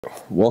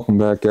Welcome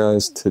back,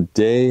 guys.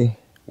 Today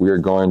we are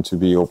going to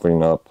be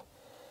opening up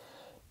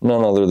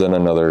none other than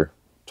another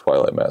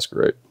Twilight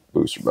Masquerade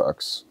booster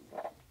box.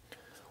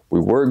 We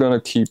were going to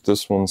keep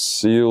this one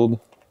sealed,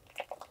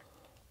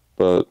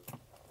 but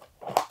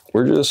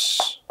we're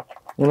just,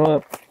 you know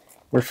what,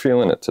 we're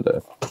feeling it today.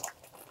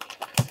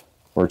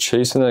 We're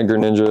chasing that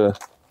Greninja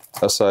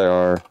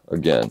SIR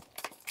again.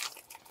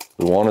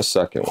 We want a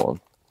second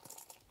one.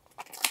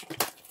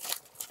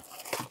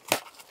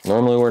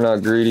 Normally we're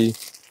not greedy,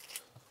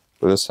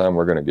 but this time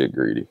we're going to get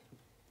greedy.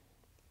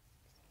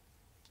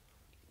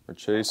 We're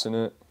chasing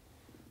it.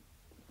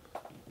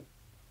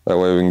 That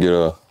way we can get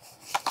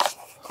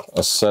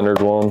a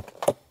centered one,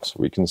 so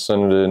we can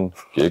send it in,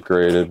 get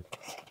graded.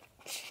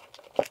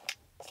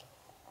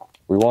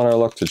 We want our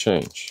luck to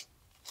change.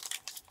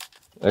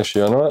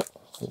 Actually, you know what?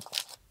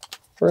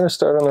 We're going to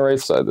start on the right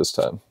side this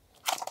time.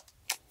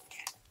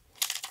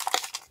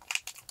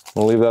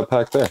 We'll leave that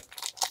pack there.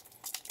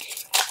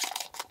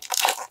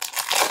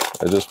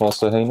 It just wants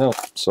to hang out,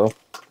 so.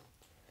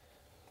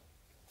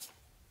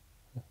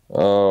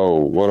 Oh,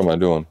 what am I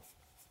doing?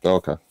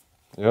 Okay.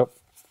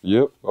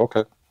 Yep,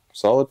 okay.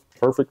 Solid,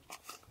 perfect.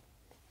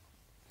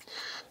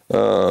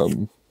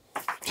 Oh,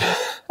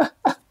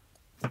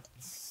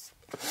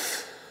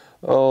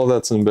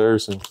 that's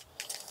embarrassing.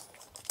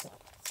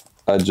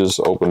 I just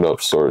opened up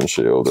Sword and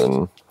Shield,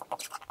 and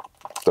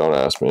don't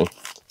ask me.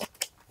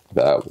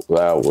 That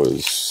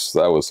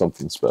was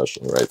something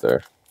special right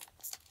there.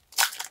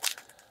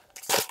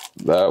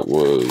 That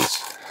was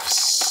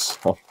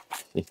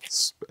something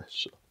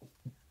special.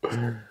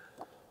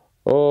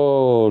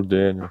 Oh,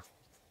 Daniel.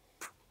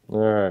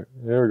 Alright,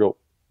 here we go.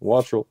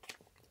 Watchel.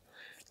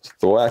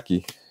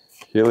 Thwacky.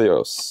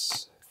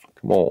 Helios.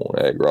 Come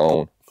on,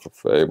 Aggron.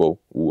 Clefable.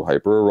 Ooh,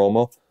 Hyper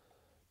Aroma.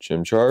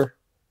 Chimchar.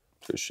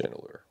 To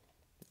Chandelure.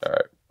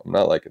 Alright, I'm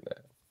not liking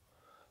that.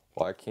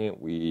 Why can't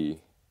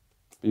we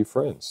be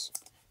friends?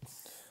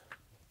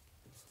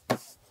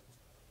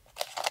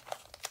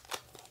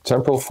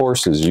 Temporal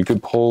Forces, you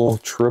could pull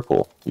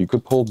triple, you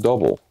could pull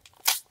double.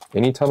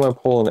 Anytime I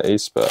pull an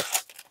A-Spec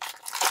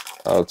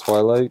out of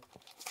Twilight,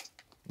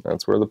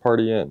 that's where the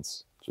party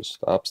ends. Just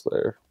stops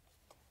there.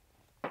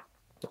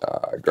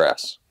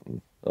 Grass.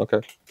 Okay.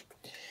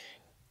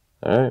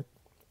 Alright,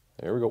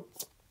 here we go.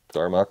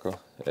 Darmaka,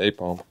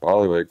 Apom,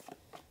 Poliwag.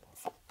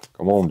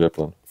 Come on,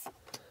 Diplin.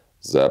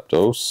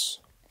 Zapdos,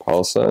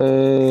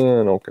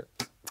 Palisand. Okay,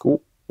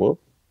 cool. Whoop.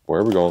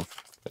 Where are we going?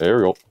 There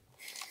we go.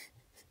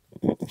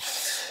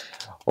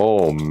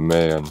 Oh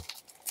man,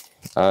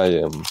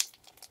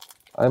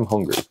 I'm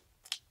hungry.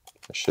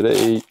 I should have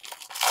ate.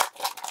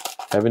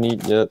 Haven't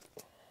eaten yet.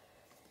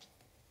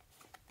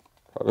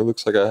 Probably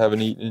looks like I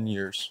haven't eaten in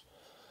years.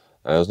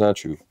 That's not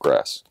true.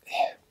 Grass.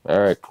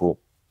 Alright, cool.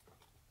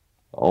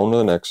 On to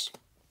the next.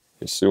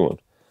 Hisuian.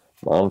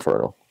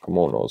 Monferno. Come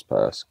on,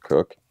 Nosepass.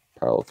 Cook.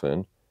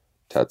 Palafin.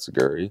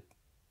 Tatsuguri.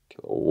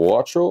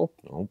 Kilowattrel.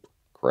 Nope.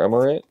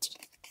 Cramorant.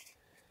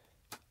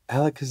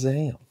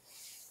 Alakazam.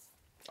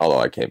 Although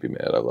I can't be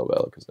mad, I love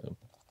Alakazam.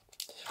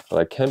 But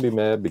I can be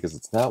mad because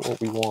it's not what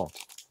we want.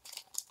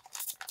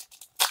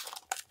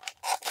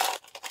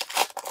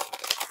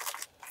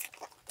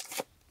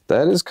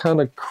 That is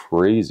kind of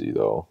crazy,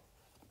 though.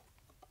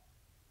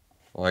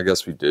 Well, I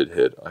guess we did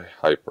hit a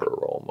Hyper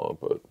Aroma,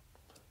 but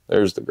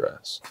there's the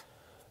grass.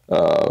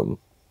 Yeah,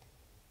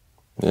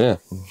 I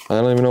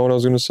don't even know what I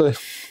was going to say.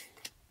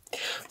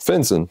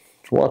 Finson,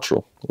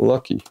 Wattrel,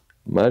 Lucky,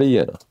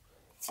 Mariana,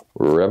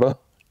 Reva.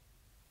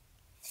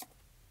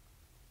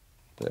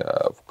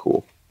 Yeah,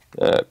 cool.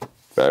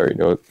 Barry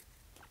note.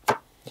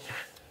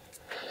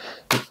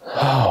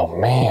 Oh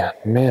man,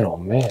 oh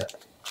man.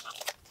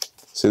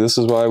 See, this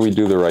is why we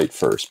do the right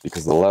first,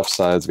 because the left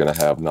side's gonna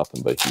have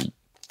nothing but heat.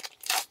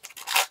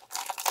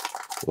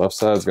 Left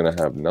side's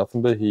gonna have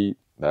nothing but heat.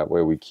 That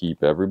way we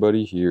keep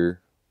everybody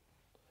here.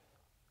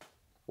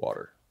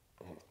 Water.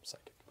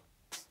 Psychic.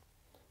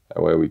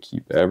 That way we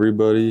keep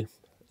everybody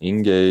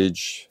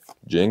engaged.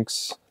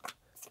 Jinx.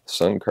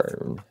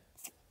 Sunkern.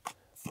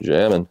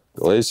 Jammin,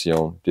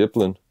 Glaceon,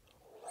 Diplin.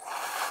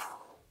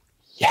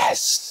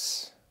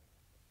 Yes!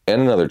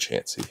 And another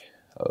Chansey.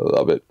 I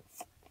love it.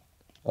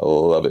 I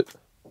love it.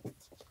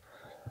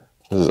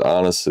 This is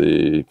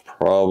honestly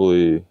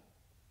probably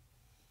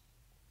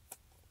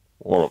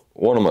one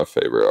of my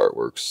favorite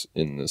artworks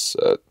in this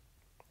set.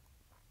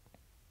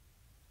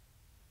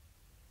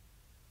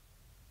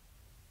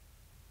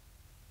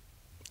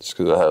 Just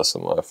because it has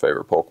some of my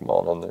favorite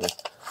Pokemon on there.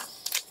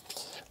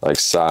 Like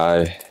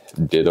Psy,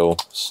 Ditto,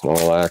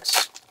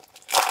 Snorlax.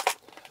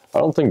 I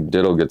don't think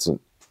Ditto gets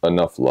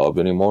enough love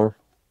anymore.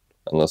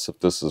 Unless if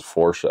this is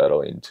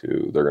foreshadowing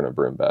to, they're going to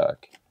bring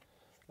back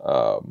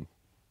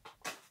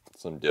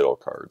some Ditto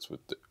cards,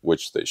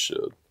 which they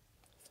should.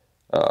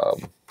 I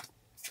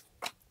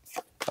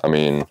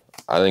mean,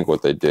 I think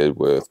what they did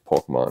with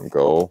Pokemon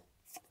Go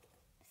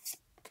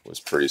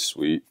was pretty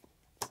sweet.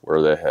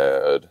 Where they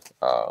had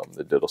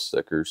the Ditto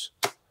stickers.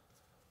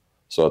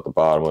 So at the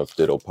bottom, if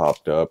Ditto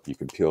popped up, you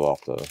could peel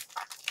off the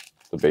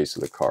base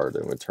of the card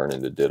and it would turn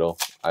into Ditto.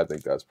 I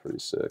think that's pretty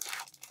sick.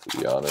 to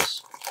be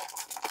honest.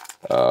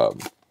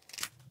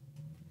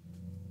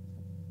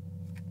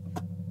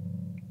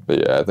 But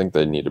yeah, I think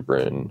they need to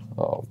bring.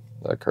 Oh,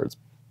 that card's.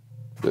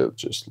 It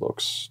just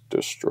looks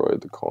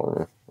destroyed the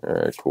corner. All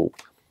right, cool.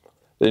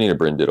 They need to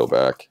bring Ditto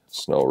back.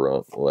 Snow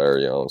Runt,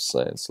 Larion,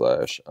 Sand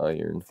Slash,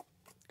 Iron.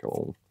 Come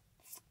on.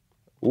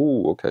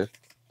 Ooh, okay.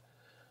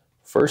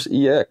 First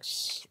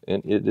EX,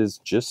 and it is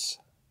just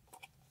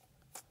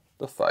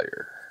the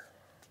fire.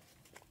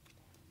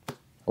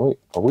 Wait,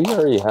 are we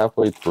already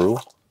halfway through?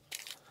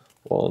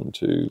 1,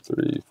 2,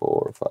 3,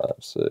 4, 5,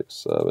 6,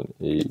 7,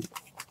 8.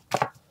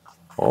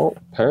 Oh,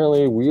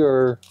 apparently we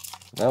are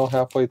now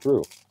halfway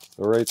through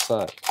the right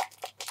side.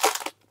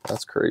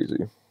 That's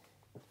crazy.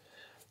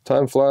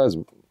 Time flies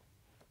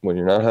when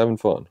you're not having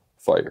fun.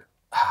 Fire.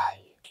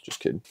 Just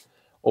kidding.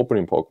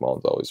 Opening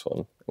Pokemon's always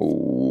fun.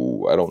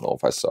 Ooh, I don't know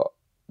if I saw.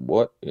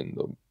 What in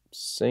the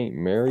St.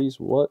 Mary's?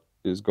 What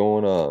is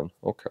going on?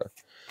 Okay.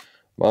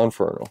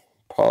 Monferno,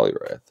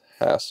 Poliwrath,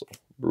 Hassel,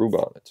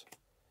 Brewbonnet,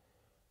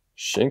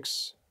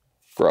 Shinx,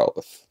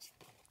 Growlithe.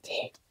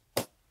 Dang.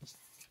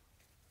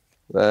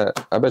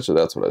 That, I bet you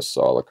that's what I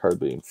saw, the card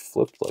being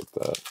flipped like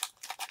that.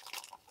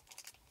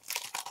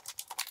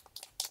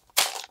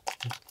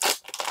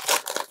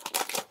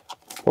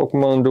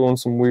 Pokemon doing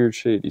some weird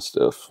shady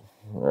stuff.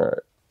 Alright.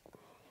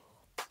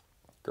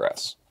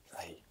 Grass.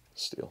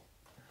 Steel.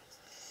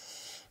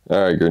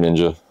 Alright,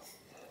 Greninja.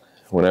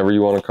 Whenever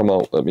you want to come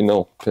out, let me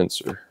know.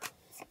 Pinsir.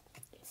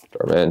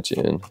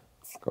 Darmanitan.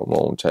 Come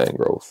on,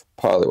 Tangrowth.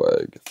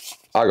 Poliwag.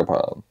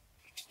 Agapom.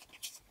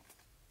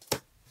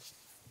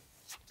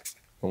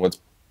 And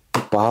what's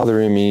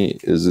bothering me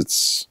is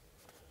it's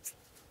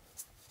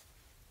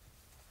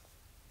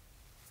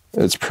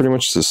pretty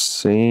much the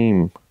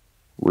same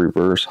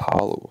reverse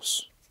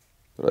hollows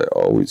that I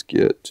always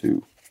get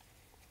too.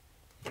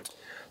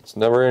 It's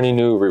never any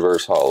new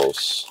reverse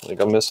hollows. Like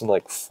I'm missing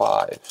like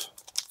 5.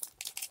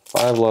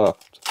 5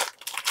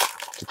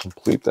 left to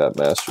complete that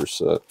master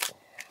set.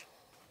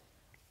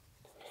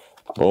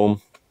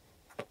 Boom.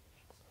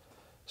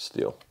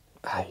 Steel.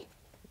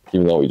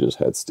 Even though we just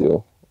had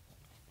steel.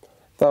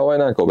 Thought, why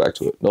not go back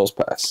to it? Nose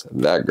pass.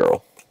 That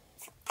girl.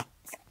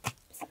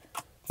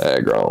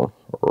 Aggron.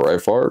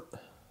 Rifart.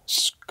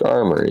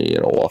 Skarmory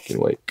and a Walking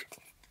Wake.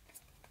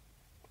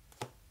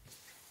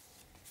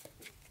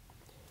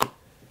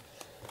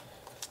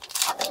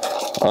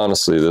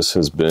 Honestly, this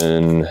has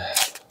been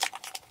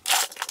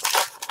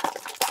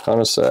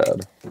kind of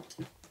sad.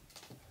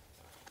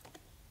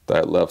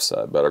 That left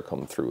side better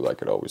come through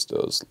like it always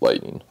does.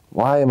 Lightning.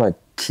 Why am I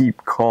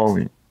keep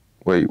calling?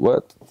 Wait,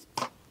 what?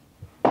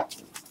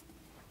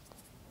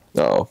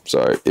 No,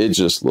 sorry. It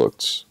just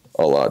looked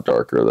a lot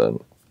darker than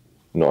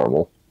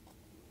normal.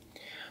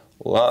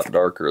 A lot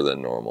darker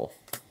than normal.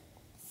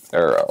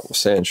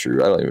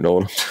 Sandshrew. I don't even know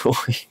what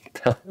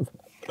I'm doing.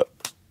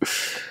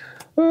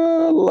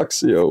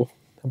 Luxio.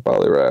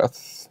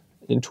 Poliwrath.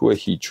 Into a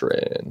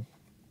Heatran.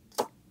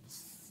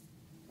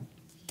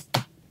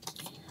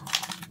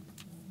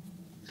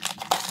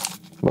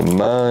 My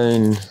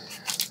mind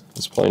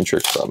is playing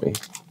tricks on me.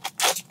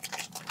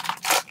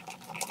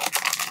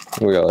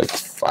 We got like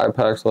 5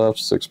 packs left,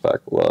 6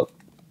 packs left.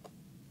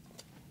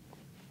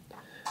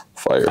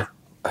 Fire.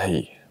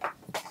 Hey.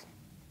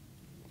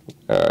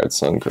 Alright,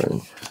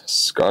 Sunkern.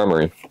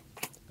 Skarmory.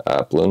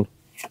 Applin.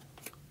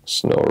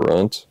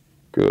 Snorunt.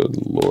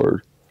 Good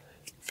lord.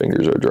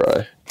 Fingers are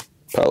dry.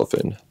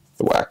 Palafin.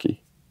 Thwacky.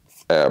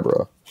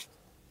 Abra.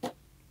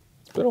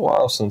 It's been a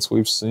while since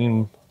we've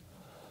seen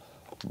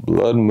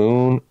Blood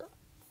Moon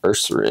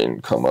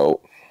Ursaring come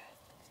out.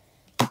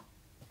 I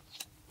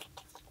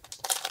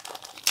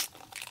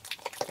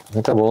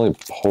think I've only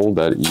pulled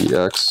that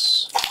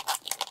EX.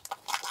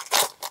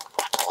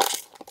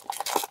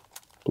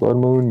 Blood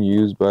Moon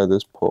used by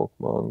this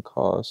Pokemon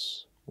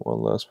costs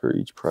 1 less for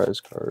each prize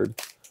card.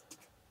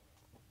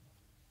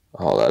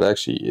 Oh, that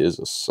actually is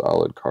a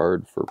solid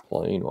card for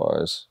playing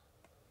wise.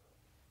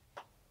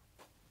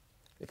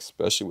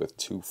 Especially with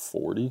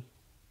 240.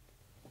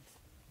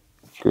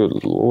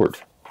 Good lord.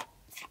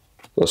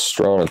 A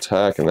strong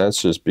attack, and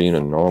that's just being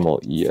a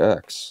normal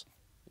EX.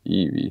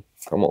 Eevee.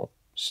 Come on.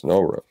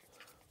 Snorunt.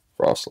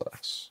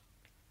 Frostlax.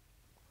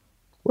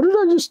 What did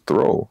I just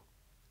throw?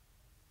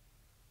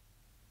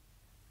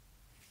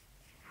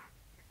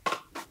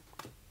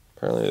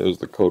 Apparently it was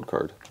the code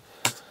card.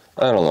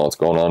 I don't know what's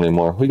going on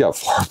anymore. We got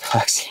 4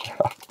 packs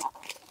left.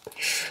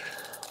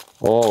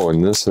 Oh,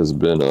 and this has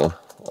been a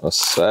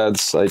sad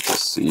sight to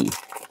see.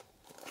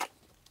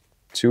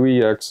 2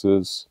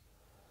 EXs.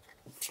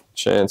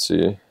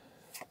 Chansey.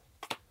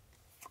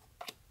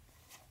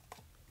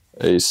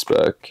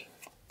 A-Spec.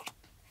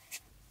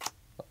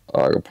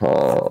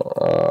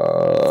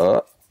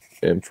 Agapom,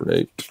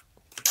 Infernape.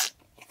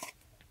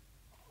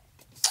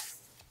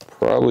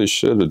 Probably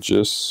should have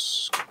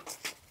just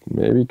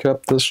maybe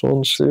kept this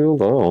one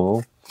sealed. I don't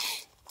know.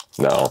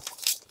 No.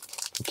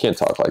 You can't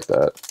talk like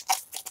that.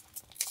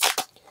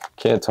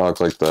 Can't talk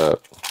like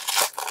that.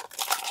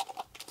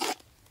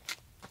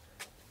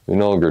 You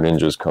know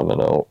Greninja's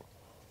coming out.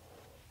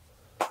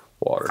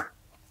 Water.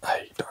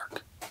 Hey,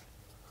 dark.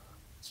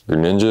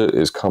 Greninja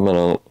is coming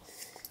out.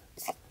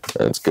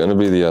 And it's going to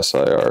be the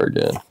SIR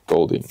again.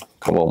 Goldie.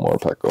 Come on,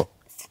 Morpeko.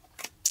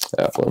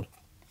 Applin.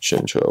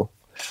 Chincho.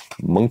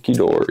 Monkey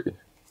Dory.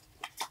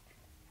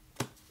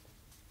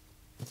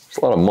 There's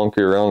a lot of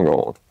monkey around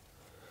going.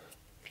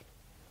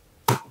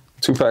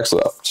 2 packs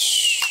left.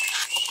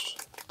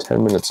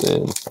 10 minutes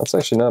in. That's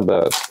actually not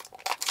bad.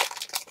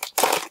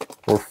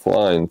 We're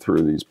flying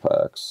through these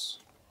packs.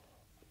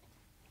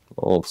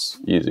 Well, it's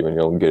easy when you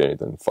don't get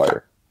anything.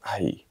 Fire.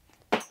 Aye.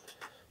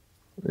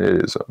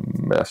 It is a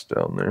mess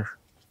down there.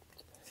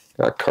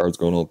 Got cards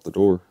going out the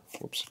door.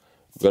 Whoops.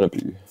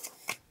 Venipede.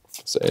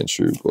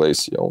 Sandshrew.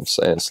 Glaceon.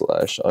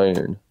 Sandslash.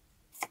 Iron.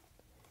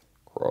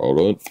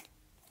 Crawdad.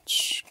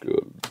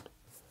 Good.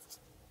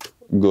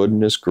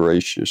 Goodness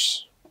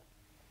gracious.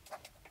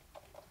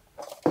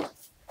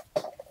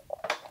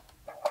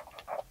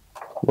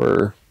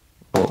 Where?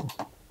 Oh.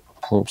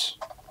 Oops.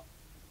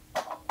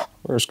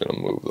 We're just going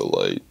to move the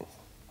light.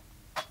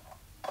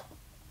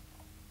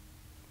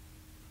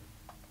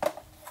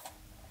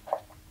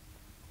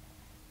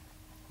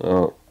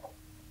 Oh.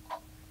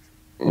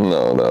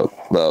 No, that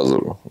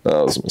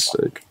was a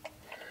mistake.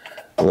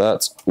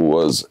 That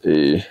was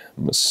a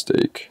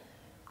mistake.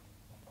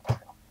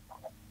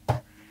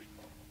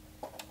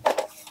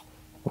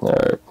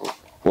 Alright.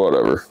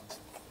 Whatever.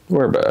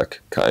 We're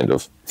back, kind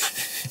of.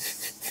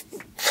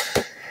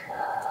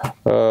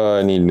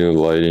 I need new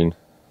lighting.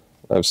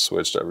 I've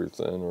switched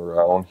everything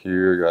around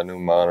here. Got new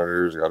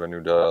monitors, got a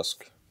new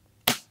desk.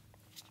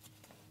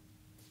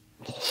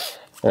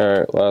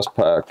 Alright, last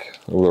pack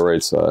of the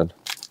right side.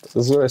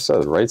 This is what I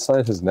said. The right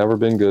side has never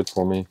been good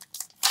for me.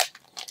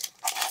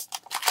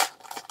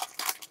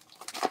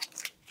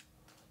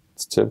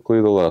 It's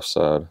typically the left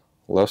side.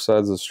 Left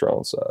side's the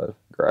strong side.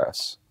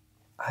 Grass.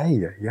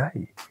 Ay, ay,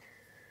 ay.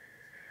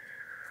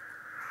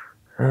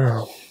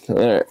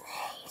 Alright.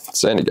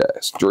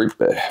 Sandygast,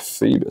 Drape,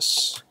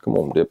 Phoebus. Come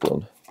on,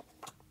 Diplin.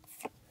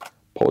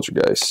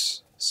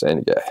 Poltergeist,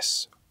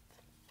 Sandygast,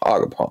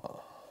 Agapon.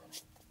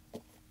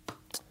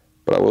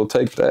 But I will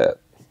take that.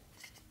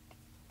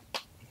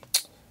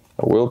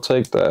 I will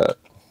take that.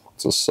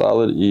 It's a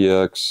solid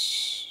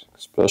EX,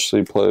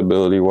 especially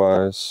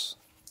playability-wise.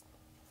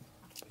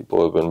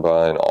 People have been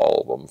buying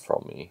all of them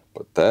from me.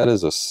 But that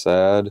is a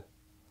sad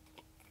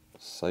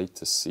sight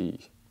to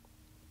see.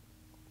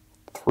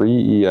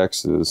 3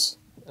 EXs,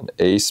 an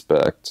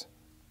A-spect,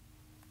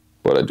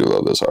 but I do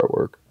love this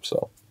artwork,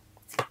 so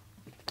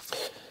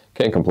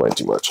can't complain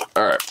too much.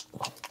 All right,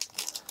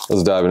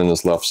 let's dive into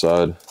this left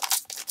side,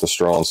 the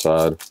strong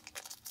side.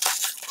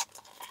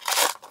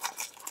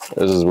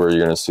 This is where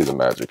you're gonna see the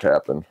magic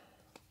happen.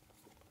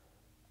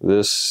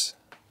 This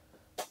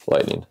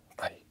lightning.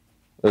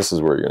 This is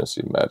where you're gonna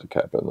see the magic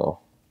happen, though.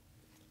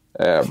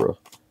 Abra,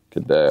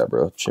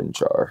 Kadabra,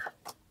 Chimchar,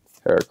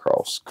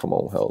 Heracross. Come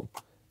on, hell,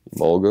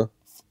 Emolga.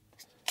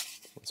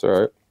 It's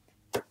all right.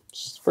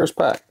 It's the first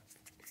pack.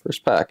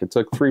 First pack. It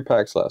took 3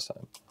 packs last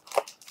time.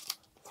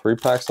 3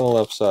 packs on the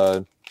left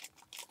side.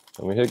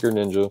 And we hit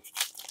Greninja.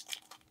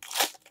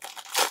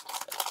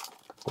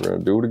 We're going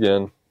to do it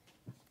again.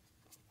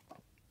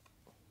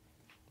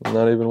 I'm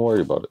not even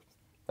worried about it.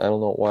 I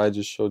don't know why I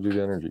just showed you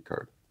the energy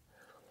card.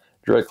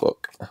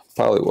 Drakelook,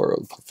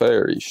 Poliwhirl,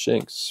 Clefairy,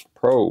 Shinx,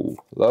 Pro,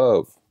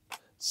 Love,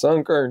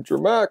 Sunkern,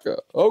 Dramaka,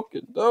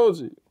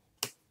 Okidozi.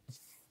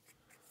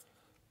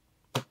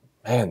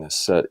 Man, this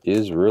set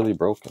is really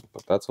broken,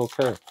 but that's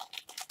okay.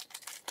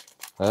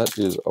 That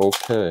is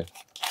okay.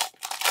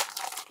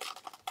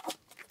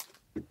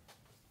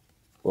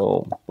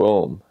 Boom,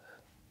 boom.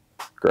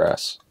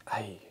 Grass.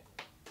 Aye.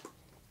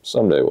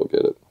 Someday we'll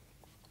get it.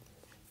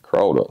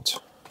 Crawdad,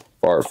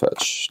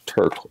 Farfetch,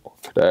 Turtle,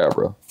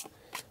 Kadabra,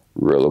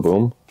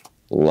 Rillaboom,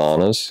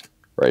 Lana's,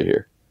 right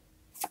here.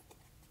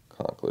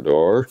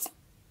 Conkeldurr.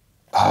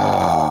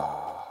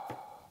 Ah.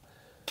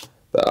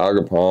 The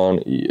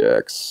Agapon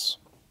EX.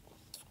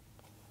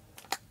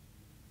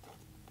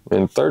 I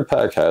mean, third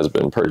pack has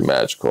been pretty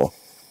magical.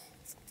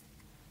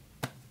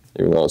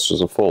 Even though it's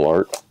just a full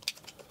art.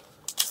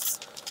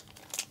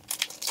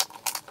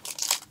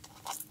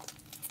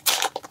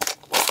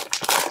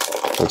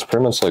 It's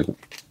pretty much like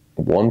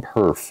 1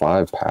 per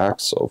 5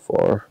 packs so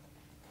far.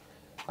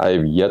 I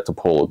have yet to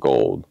pull a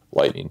gold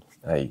lightning.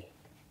 I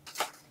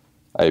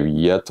have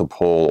yet to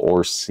pull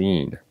or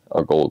seen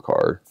a gold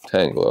card.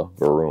 Tangela,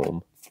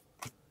 Varoom,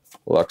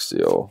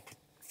 Luxio,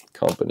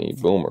 Company,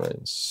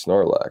 Boomerang,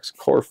 Snorlax,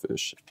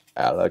 Corphish,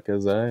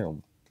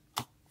 Alakazam,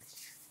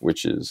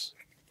 which is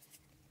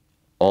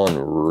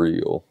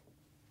unreal.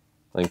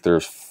 I think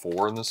there's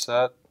 4 in the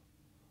set.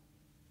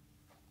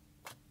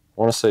 I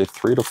want to say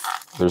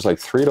there's like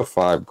 3 to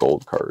 5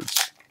 gold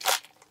cards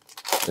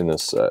in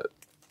this set,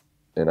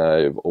 and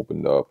I've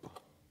opened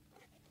up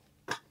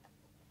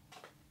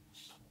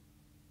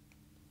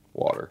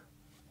water.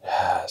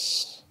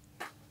 Yes.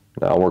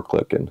 Now we're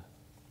clicking.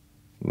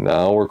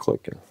 Now we're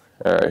clicking.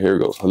 All right, here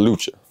goes.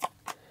 Halucha,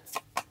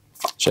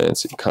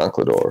 Chansey,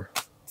 Conkeldurr,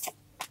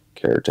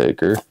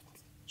 Caretaker,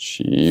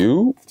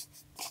 Chew,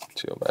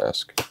 Teal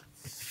Mask.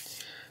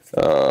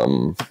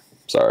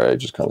 Sorry, I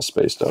just kind of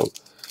spaced out.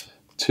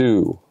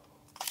 2,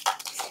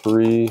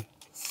 3,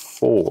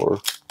 4.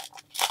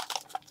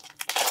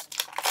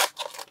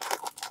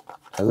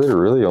 Has there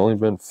really only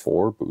been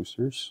 4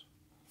 boosters?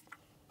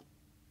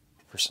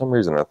 For some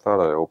reason, I thought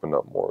I opened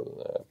up more than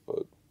that,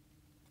 but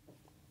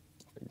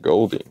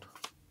Goldeen,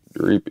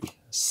 Dreepy,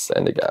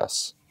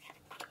 Sandygast,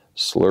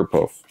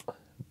 Slurpuff,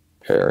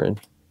 Perrin,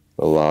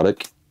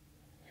 Melodic,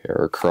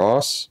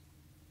 Heracross.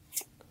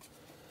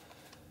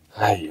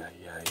 Ay, ay,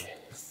 ay.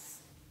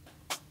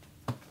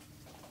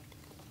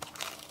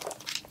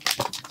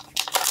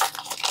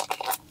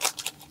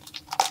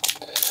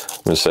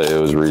 I'm gonna say it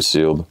was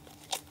resealed.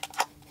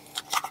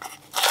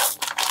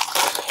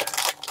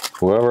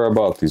 Whoever I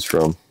bought these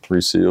from,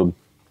 resealed.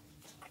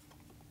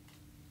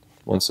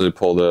 Once they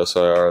pulled the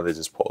SIR, they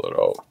just pulled it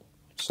out.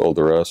 Sold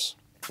the rest.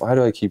 Why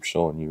do I keep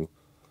showing you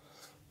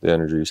the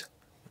energies?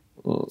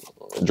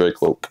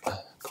 Dracloak,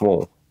 come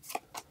on.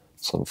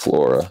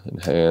 Sunflora,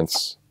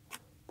 Enhance,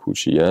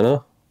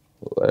 Poochyena,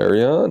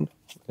 Larion,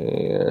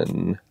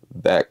 and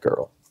that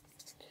girl.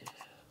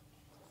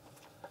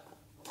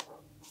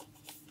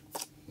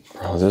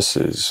 Bro, this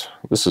is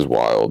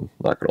wild,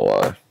 not gonna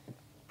lie.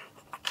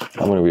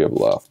 How many we have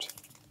left?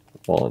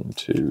 1,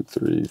 2,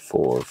 3,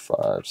 4,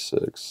 5,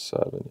 6,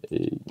 7,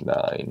 8,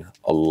 9,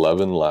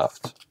 11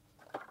 left.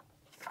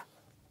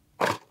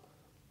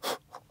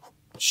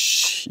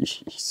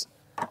 Jeez.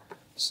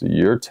 So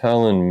you're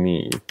telling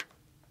me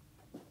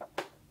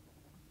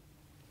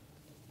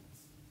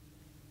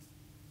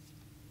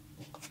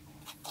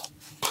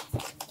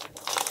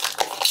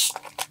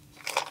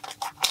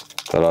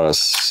that out of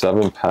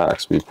 7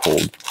 packs we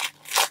pulled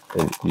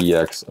an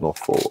EX and a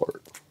full art.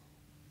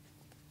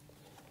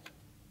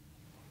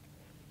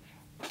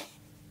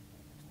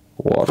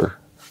 Water.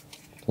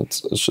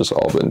 It's just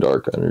all been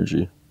dark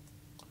energy.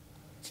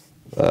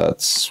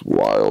 That's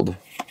wild.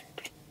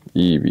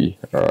 Eevee.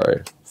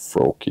 Alright.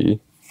 Froakie.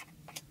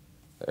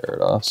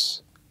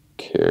 Gyarados.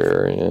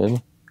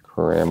 Carrion.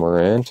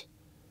 Cramorant.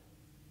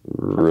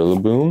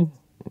 Rillaboom.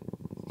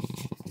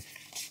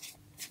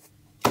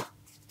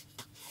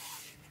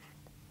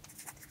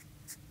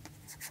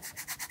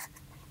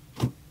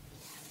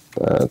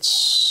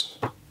 That's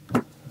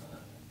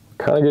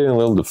kind of getting a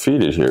little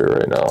defeated here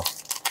right now.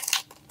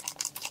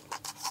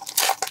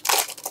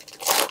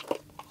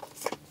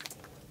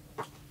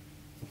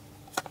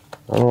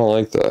 I don't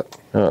like that.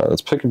 All right,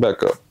 let's pick it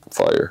back up.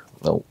 Fire.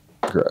 No.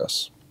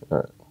 Grass. All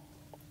right.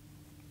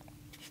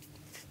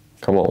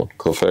 Come on.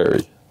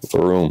 Clefairy.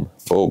 Varoom.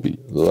 Bobby.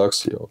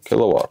 Luxio.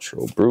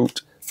 Kilowattrel.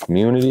 Brute.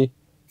 Community.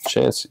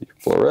 Chansey.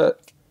 Floret.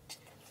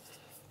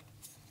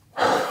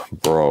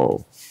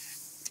 Bro.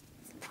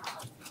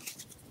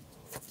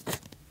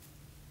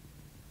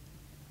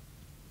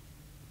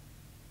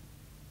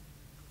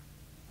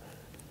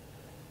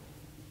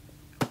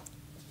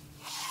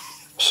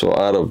 So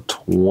out of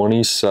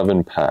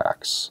 27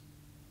 packs,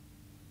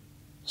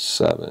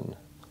 7.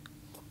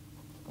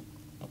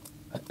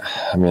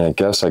 I mean, I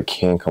guess I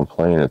can't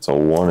complain. It's a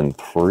 1 in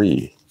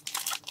 3.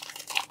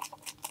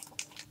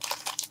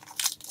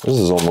 This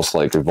is almost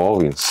like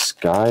Evolving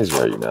Skies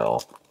right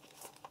now.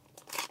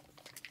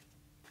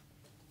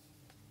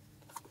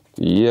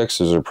 The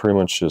EXs are pretty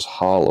much just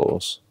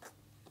hollows.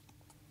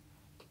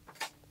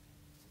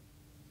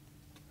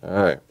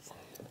 Alright.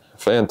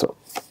 Phantom.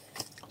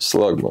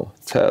 Slugma,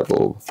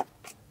 Tavo,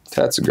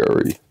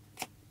 Tatsuguri,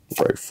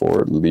 right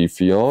forward,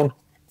 Leafeon,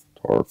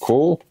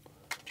 Torkoal.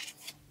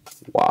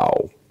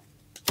 Wow.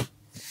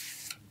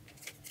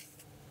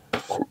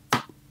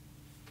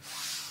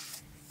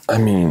 I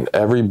mean,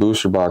 every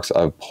booster box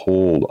I've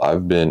pulled,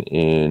 I've been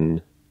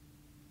in.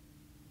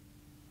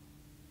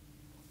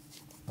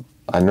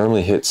 I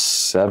normally hit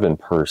 7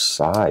 per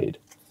side.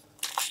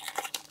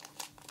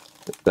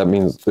 That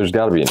means there's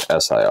got to be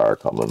an SIR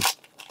coming.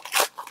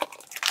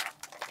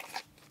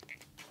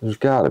 There's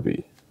got to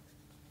be.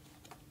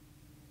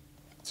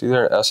 It's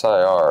either an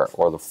SIR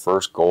or the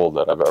first gold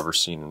that I've ever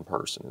seen in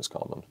person is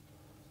coming.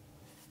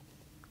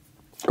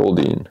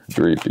 Goldeen,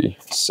 Dreepy,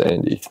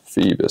 Sandy,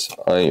 Phoebus,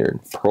 Iron,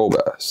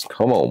 Probass.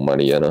 Come on,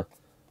 Mariana.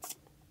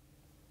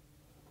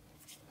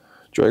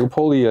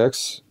 Dragapult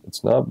EX.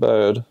 It's not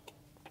bad.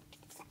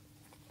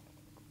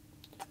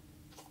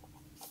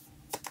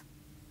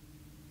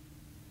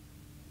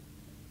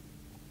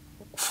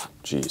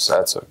 Jeez,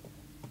 that's a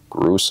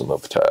gruesome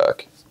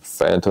attack.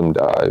 Phantom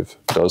Dive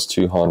does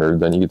 200.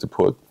 Then you get to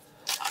put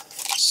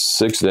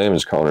 6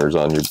 damage counters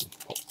on your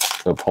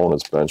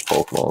opponent's bench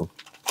Pokemon.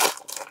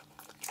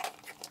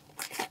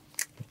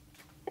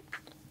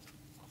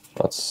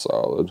 That's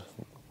solid.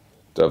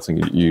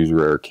 Definitely could use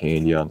rare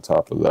candy on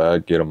top of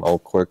that. Get them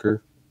out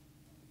quicker.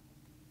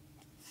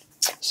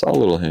 Solid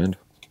little hand.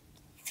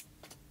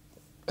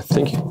 I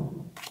think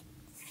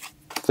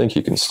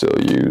you can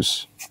still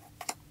use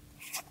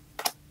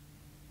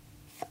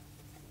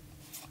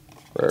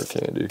rare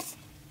candy. If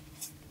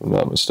I'm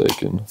not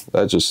mistaken.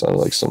 That just sounded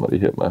like somebody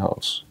hit my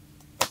house.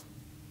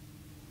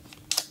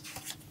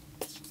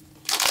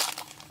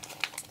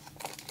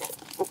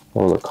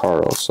 Or the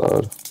car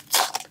outside.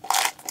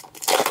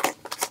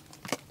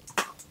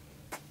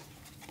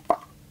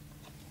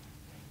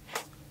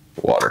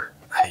 Water.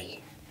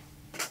 Hey.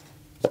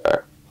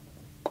 Alright.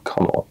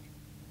 Come on.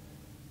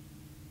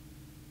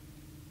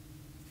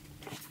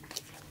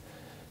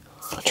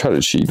 I try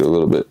to cheat a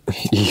little bit.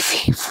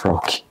 Eevee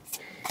Froakie.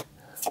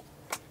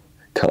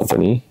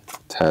 Company.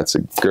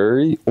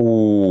 Tatsuguri.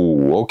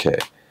 Ooh, okay.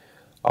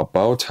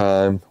 About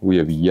time. We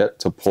have yet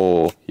to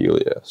pull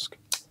Heliask.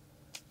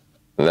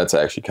 And that's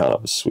actually kind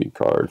of a sweet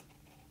card.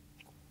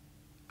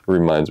 It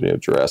reminds me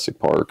of Jurassic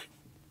Park.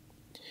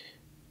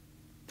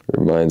 It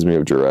reminds me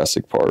of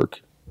Jurassic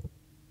Park.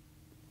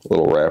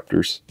 Little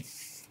Raptors.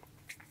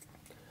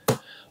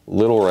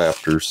 Little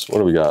Raptors. What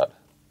do we got?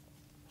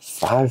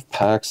 5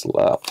 packs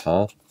left,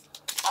 huh?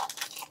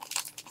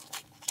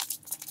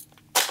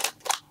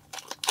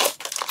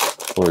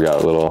 What do we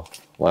got? A little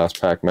last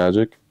pack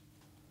magic.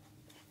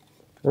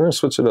 We're going to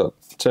switch it up.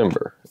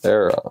 Timber,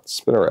 Aeron,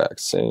 Spinnerack,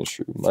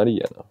 Sandshrew,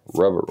 Mightyena,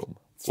 Reverum,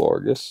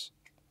 Florges.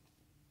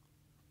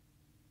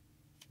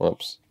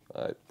 Whoops.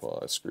 I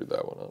screwed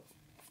that one up.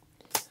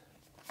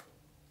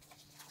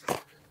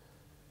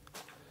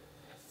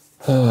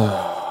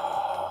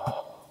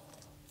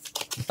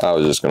 I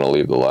was just going to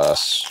leave the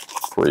last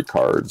 3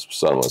 cards,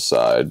 set them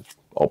aside,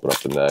 open up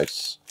the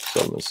next,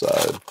 set them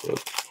aside.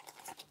 But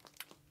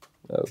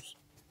that was,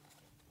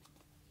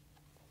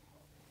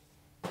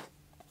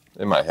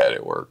 in my head,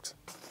 it worked.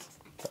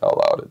 Out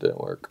loud, it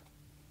didn't work.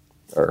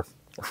 Or,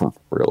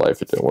 real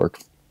life, it didn't work.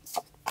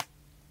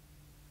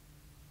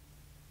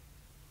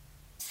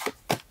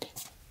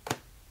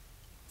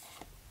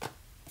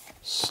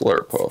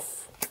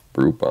 Slurpuff,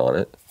 Brute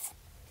Bonnet,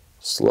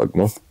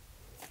 Slugma.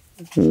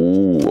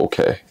 Ooh,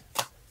 okay.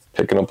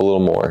 Picking up a little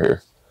more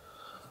here.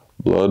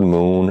 Blood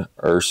Moon,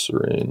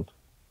 Ursaring.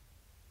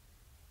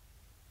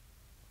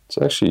 It's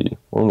actually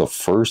one of the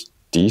first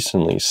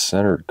decently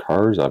centered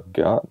cards I've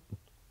gotten.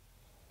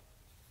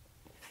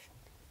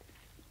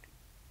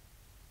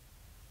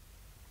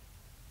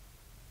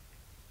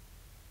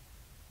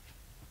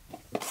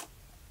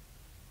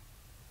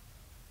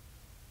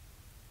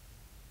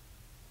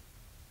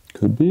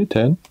 Could be a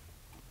 10.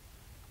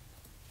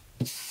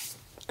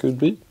 Could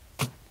be.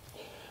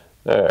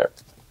 Alright.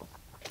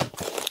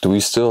 Do we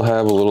still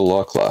have a little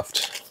luck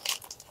left?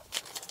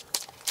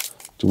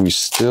 Do we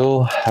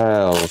still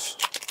have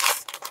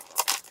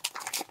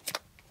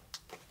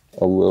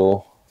a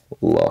little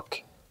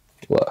luck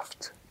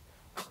left?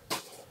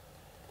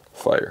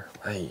 Fire.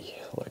 Hey,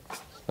 like,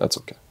 that's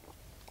okay.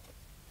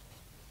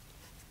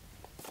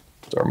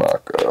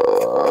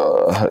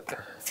 Darmaka.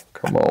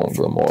 Come on,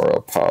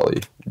 Glamora,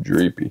 Polly,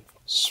 Dreepy,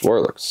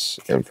 Swirlix,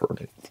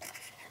 Infernape.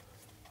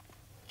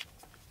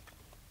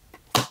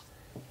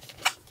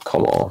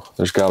 Come on,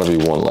 there's got to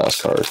be one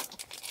last card.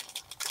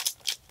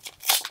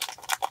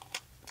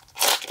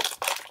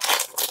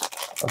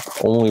 I've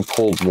only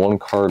pulled one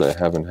card I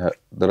haven't had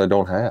that I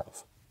don't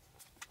have.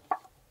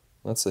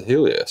 That's the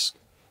Heliask.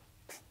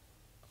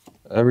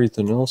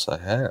 Everything else I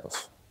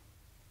have.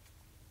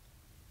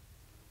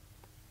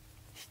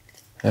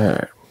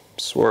 Alright,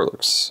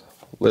 Swirlix,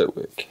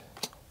 Litwick,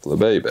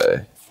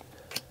 Flabebe,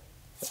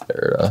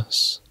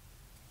 Gyarados,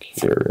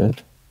 Kyurem.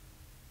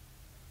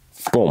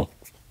 Boom.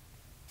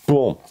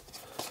 Boom.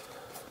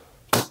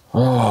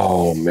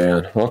 Oh,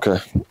 man. Okay.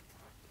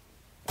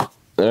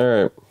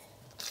 Alright.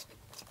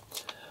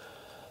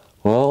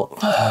 Well,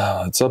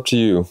 it's up to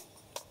you.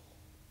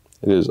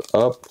 It is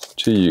up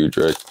to you,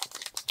 Drake.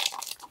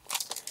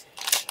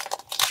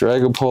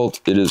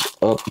 Dragapult, it is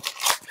up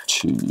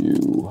to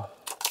you.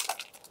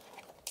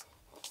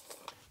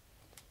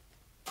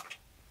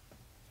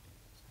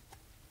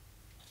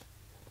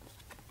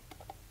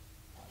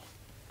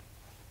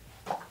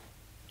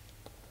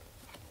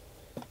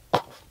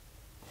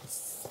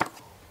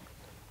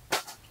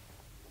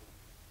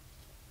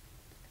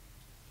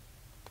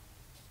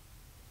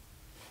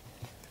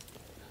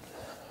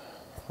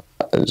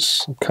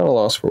 I'm kind of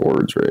lost for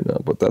words right now,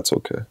 but that's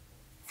okay.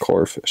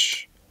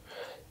 Corfish,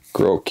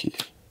 Grookey,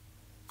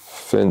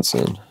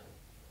 Finson,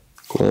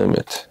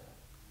 Glimmet,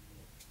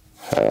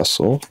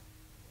 Hassel,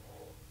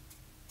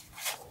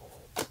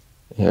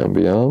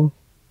 Ambien,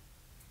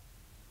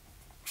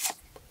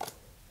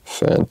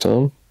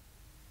 Phantom.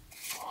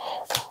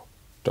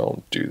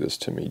 Don't do this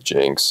to me,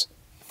 Jinx.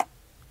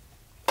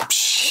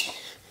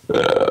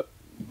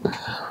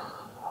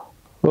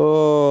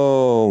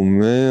 Oh,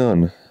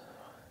 man.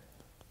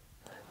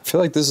 I feel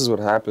like this is what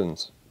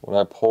happens when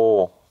I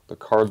pull the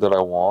card that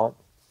I want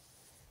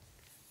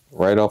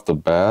right off the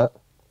bat.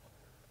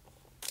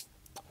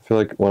 I feel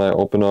like when I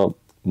open up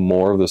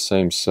more of the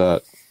same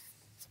set,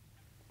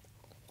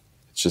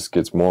 it just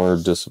gets more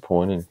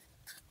disappointing.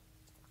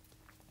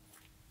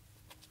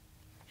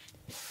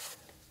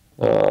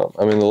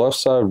 I mean, the left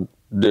side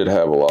did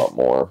have a lot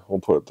more. We'll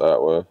put it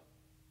that way.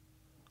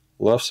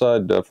 Left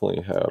side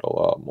definitely had a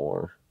lot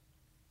more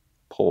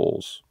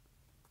pulls.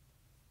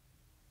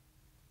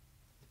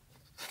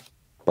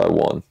 By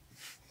 1.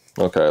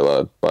 Okay,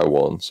 lad, by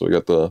 1. So we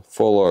got the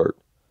full art,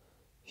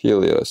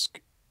 Heliask,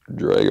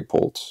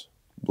 Dragapult,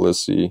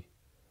 Blissey,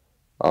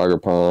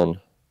 Agapon,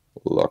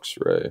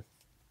 Luxray.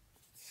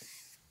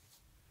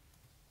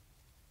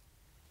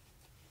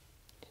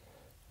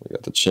 We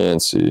got the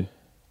Chansey,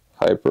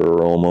 Hyper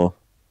Aroma,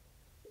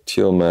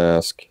 Teal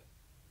Mask,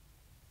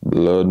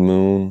 Blood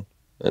Moon,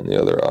 and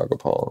the other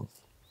Agapon.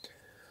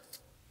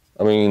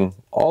 I mean,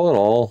 all in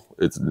all,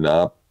 it's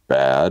not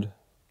bad.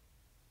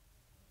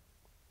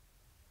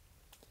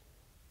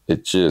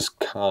 It just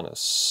kind of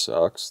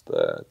sucks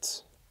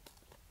that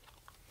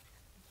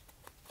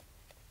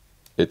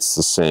it's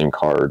the same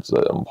cards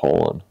that I'm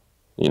pulling,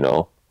 you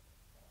know?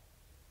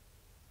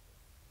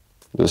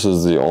 This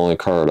is the only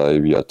card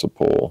I've yet to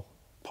pull.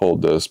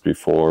 Pulled this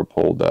before,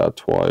 pulled that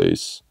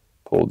twice,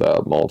 pulled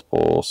that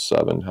multiple,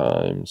 7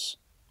 times.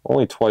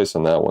 Only twice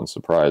on that one,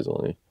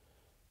 surprisingly.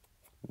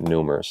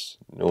 Numerous,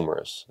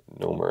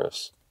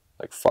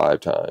 like 5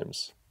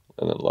 times.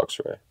 And then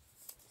Luxray.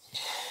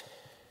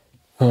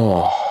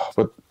 Oh,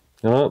 but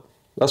you know what?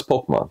 That's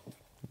Pokemon.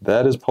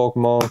 That is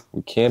Pokemon.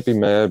 We can't be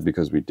mad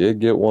because we did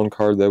get one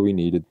card that we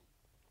needed.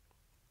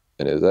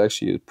 And it's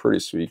actually a pretty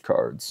sweet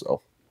card,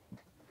 so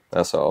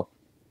that's all.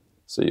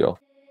 See y'all.